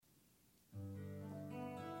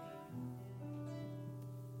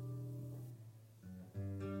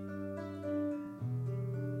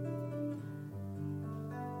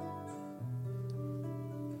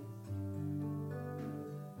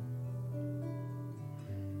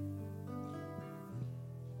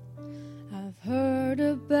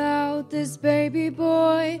about this baby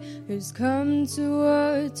boy who's come to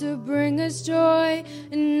earth to bring us joy,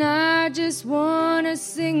 and I just wanna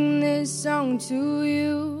sing this song to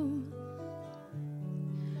you.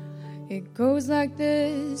 It goes like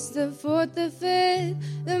this: the fourth, the fifth,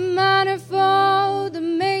 the minor fall, the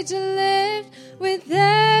major lift. With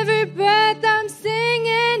every breath I'm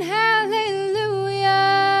singing hallelujah,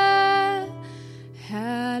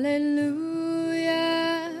 hallelujah,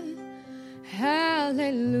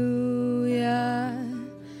 hallelujah,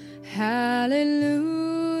 hallelujah,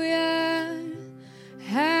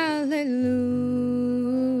 hallelujah.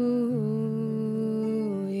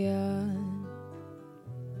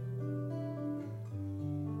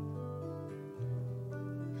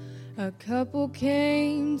 A couple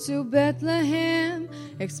came to Bethlehem,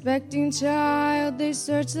 expecting child. They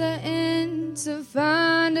searched the inn to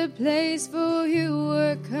find a place, for you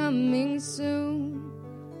were coming soon.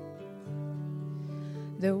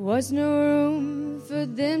 There was no room for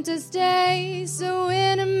them to stay, so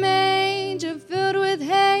in a manger filled with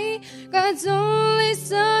hay, God's only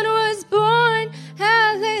Son was born.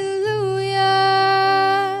 Hallelujah,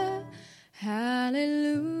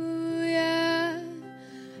 hallelujah,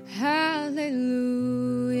 hallelujah,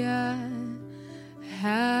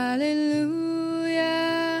 hallelujah,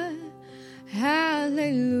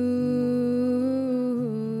 hallelujah.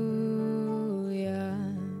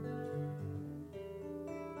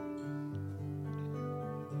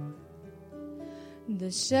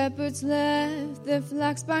 The shepherds left their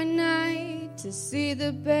flocks by night to see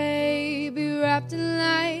the baby wrapped in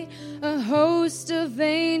light. A host of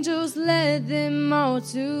angels led them all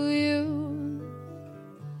to you.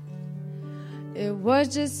 It was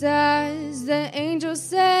just as the angel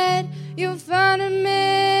said, you'll find him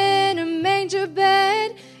in a manger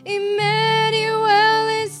bed. Emmanuel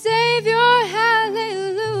is Savior.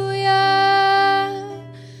 Hallelujah,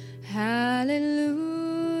 hallelujah,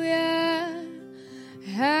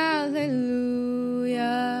 hallelujah,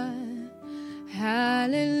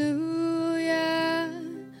 hallelujah,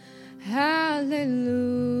 hallelujah.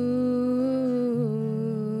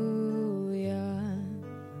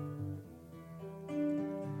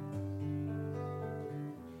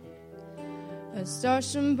 A star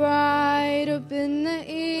shone bright up in the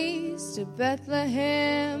east. To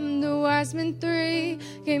Bethlehem the wise men three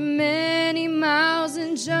came many miles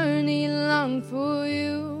and journeyed long for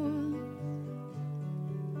you.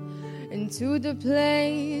 And to the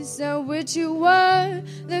place at which you were,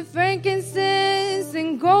 the frankincense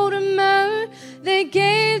and golden myrrh they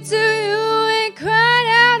gave to you and cried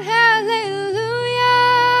out hallelujah,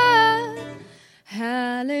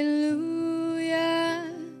 hallelujah,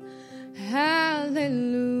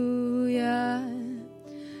 hallelujah,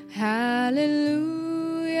 hallelujah,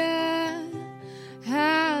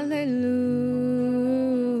 hallelujah.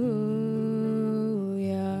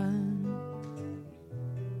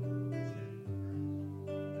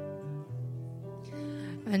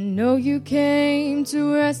 I know you came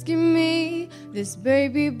to rescue me. This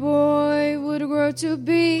baby boy would grow to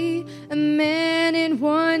be a man and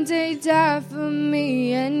one day die for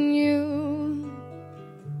me and you.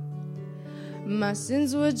 My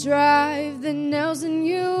sins would drive the nails in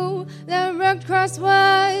you. That rugged cross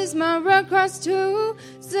was my rugged cross too.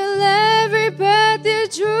 Still every breath you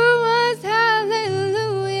drew was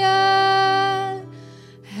hallelujah,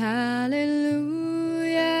 hallelujah,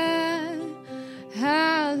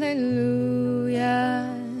 hallelujah,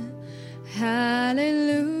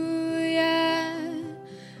 hallelujah.